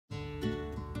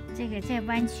这个在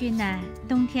湾区呢，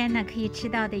冬天呢可以吃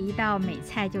到的一道美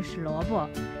菜就是萝卜。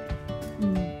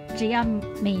只要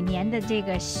每年的这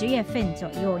个10月份左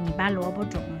右，你把萝卜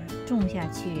种下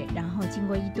去，然后经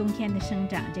过一冬天的生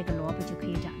长，这个萝卜就可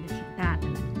以长得挺大的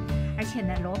了。而且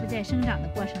呢，萝卜在生长的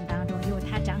过程当中，因为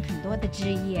它长很多的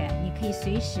枝叶，你可以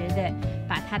随时的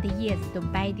把它的叶子都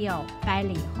掰掉，掰了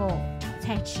以后炒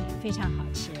菜吃，非常好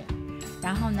吃。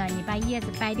然后呢，你把叶子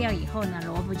掰掉以后呢，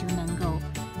萝卜就能够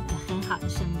很好的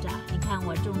生长。你看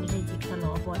我种的这几颗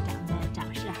萝卜长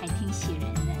势还挺喜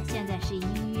人的。现在是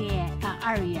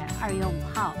2月5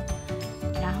号，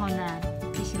然后呢，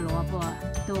这些萝卜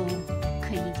都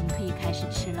已经可以开始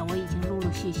吃了。我已经陆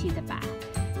陆续续的把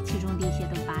其中的一些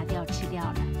都拔掉吃掉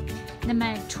了。那么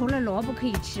除了萝卜可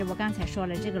以吃，我刚才说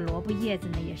了，这个萝卜叶子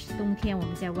呢，也是冬天我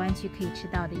们在湾区可以吃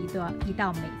到的一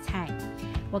道美菜。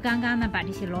我刚刚呢把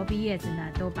这些萝卜叶子呢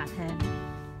都把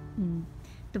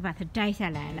它摘下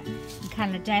来了。你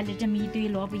看了，摘了这么一堆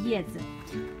萝卜叶子，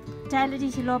摘了这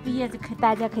些萝卜叶子，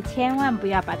大家可千万不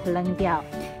要把它扔掉。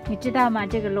你知道吗？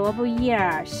这个萝卜叶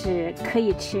儿是可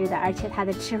以吃的，而且它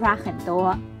的吃法很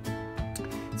多。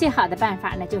最好的办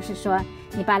法呢，就是说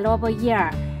你把萝卜叶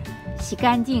儿洗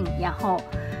干净，然后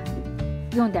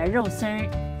用点肉丝儿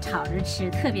炒着吃，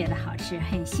特别的好吃，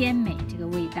很鲜美，这个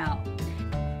味道。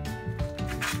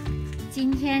今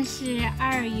天是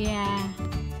2月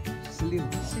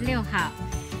16号，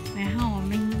然后我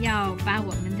们要把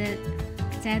我们的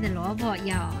摘的萝卜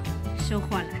要收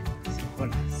获了。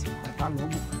拔萝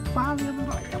卜，拔萝卜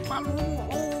呀，拔萝卜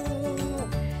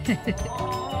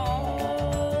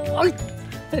哦！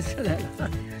哎，出来了，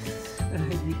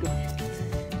一个，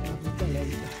再来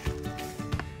一个，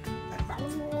拔萝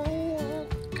卜，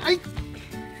哎，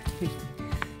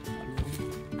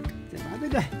再拔这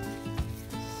个，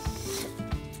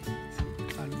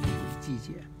拔萝卜的季节，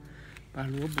拔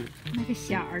萝卜。那个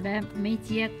小的没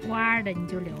结瓜的你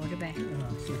就留着呗，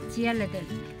结了的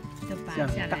都拔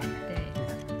下来，对。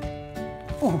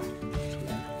哦，出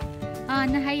来了。啊，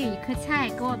那还有一颗菜，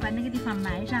给我把那个地方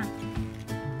埋上。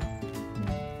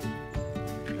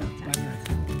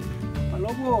拔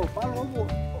萝卜，拔萝卜，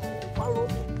拔萝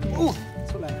卜，哦，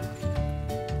出来了。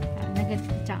把那个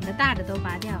长得大的都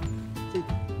拔掉。这个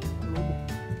拔萝卜。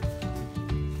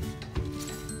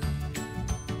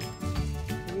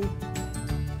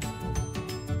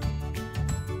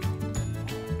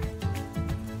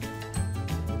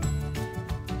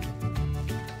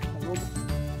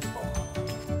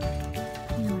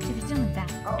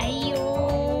哎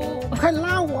呦，快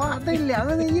拉我，得2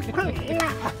个人一块拉。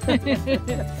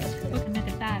那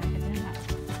个大的可真好。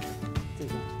这个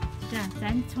是啊，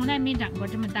咱从来没长过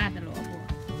这么大的萝卜，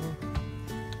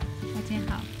还真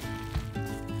好。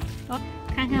哦，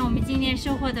看看我们今年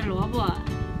收获的萝卜，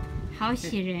好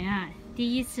喜人啊！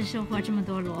第一次收获这么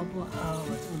多萝卜。啊，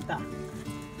这么大。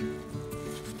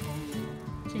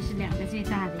这是2个最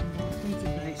大的，应该这几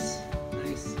个。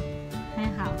nice， 很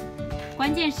好。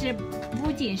关键是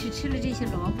不仅是吃了这些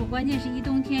萝卜，关键是一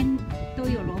冬天都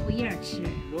有萝卜叶儿吃。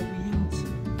萝卜缨子。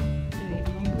对，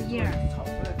萝卜叶儿。炒出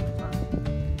来的饭。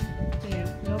对，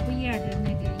萝卜叶儿的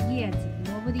那个叶子，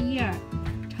萝卜的叶儿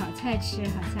炒菜吃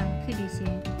好像特别鲜，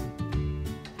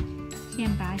现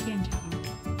拔现炒。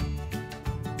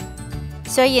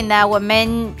所以呢，我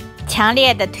们强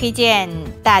烈的推荐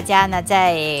大家呢，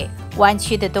在湾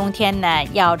区的冬天呢，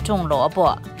要种萝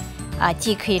卜。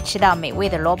既可以吃到美味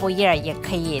的萝卜叶儿，也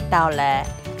可以到了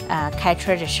开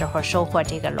春的时候收获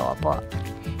这个萝卜。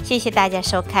谢谢大家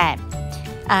收看。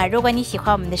如果你喜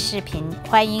欢我们的视频，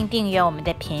欢迎订阅我们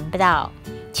的频道，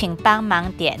请帮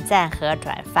忙点赞和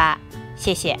转发，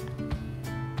谢谢。